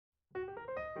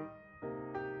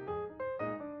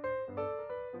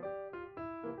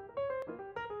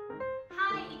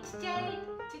Jay.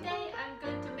 Today I'm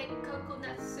going to make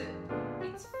coconut soup.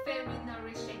 It's very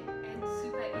nourishing and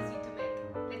super easy to make.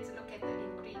 Let's look at the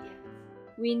ingredients.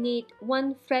 We need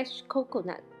 1 fresh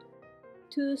coconut,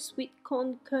 2 sweet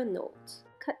corn kernels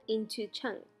cut into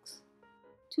chunks,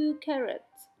 2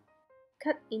 carrots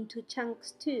cut into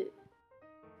chunks too,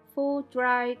 4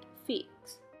 dried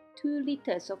figs, 2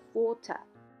 liters of water,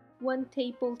 1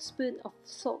 tablespoon of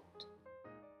salt.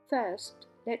 First,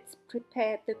 let's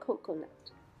prepare the coconut.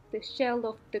 The shell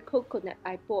of the coconut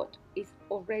I bought is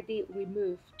already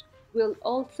removed. We'll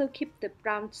also keep the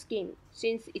brown skin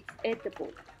since it's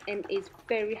edible and is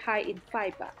very high in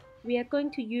fiber. We are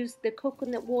going to use the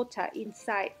coconut water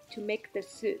inside to make the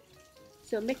soup,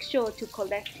 so make sure to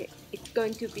collect it. It's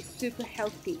going to be super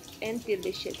healthy and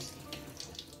delicious.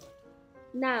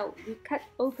 Now we cut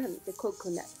open the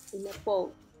coconut in a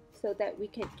bowl so that we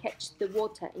can catch the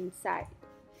water inside.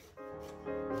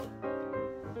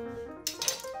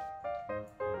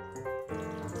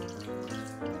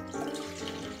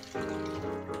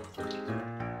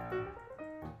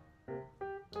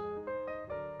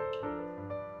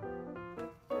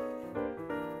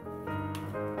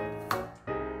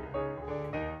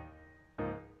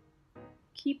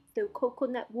 Keep the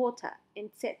coconut water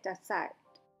and set aside.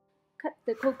 Cut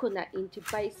the coconut into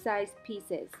bite-sized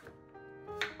pieces.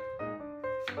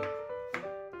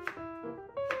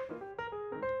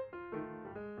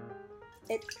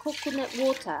 Add coconut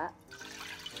water,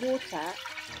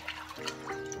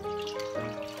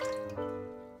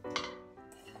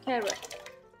 carrot,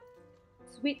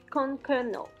 sweet corn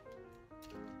kernel,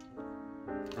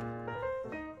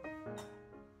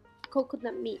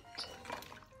 coconut meat,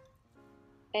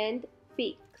 and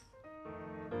figs.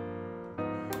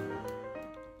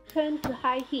 Turn to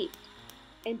high heat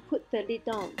and put the lid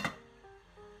on.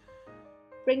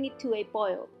 Bring it to a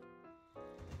boil.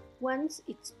 Once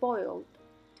it's boiled,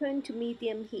 turn to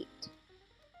medium heat.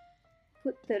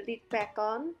 Put the lid back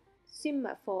on,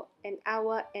 simmer for an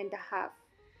hour and a half.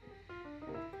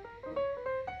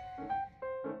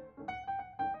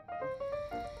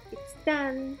 It's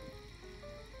done.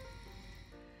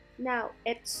 Now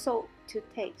add salt to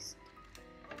taste.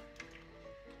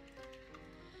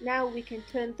 Now we can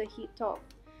turn the heat off.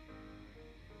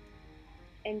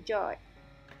 Enjoy.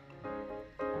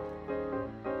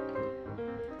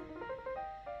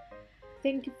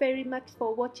 Thank you very much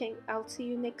for watching. I'll see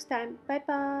you next time. Bye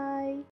bye.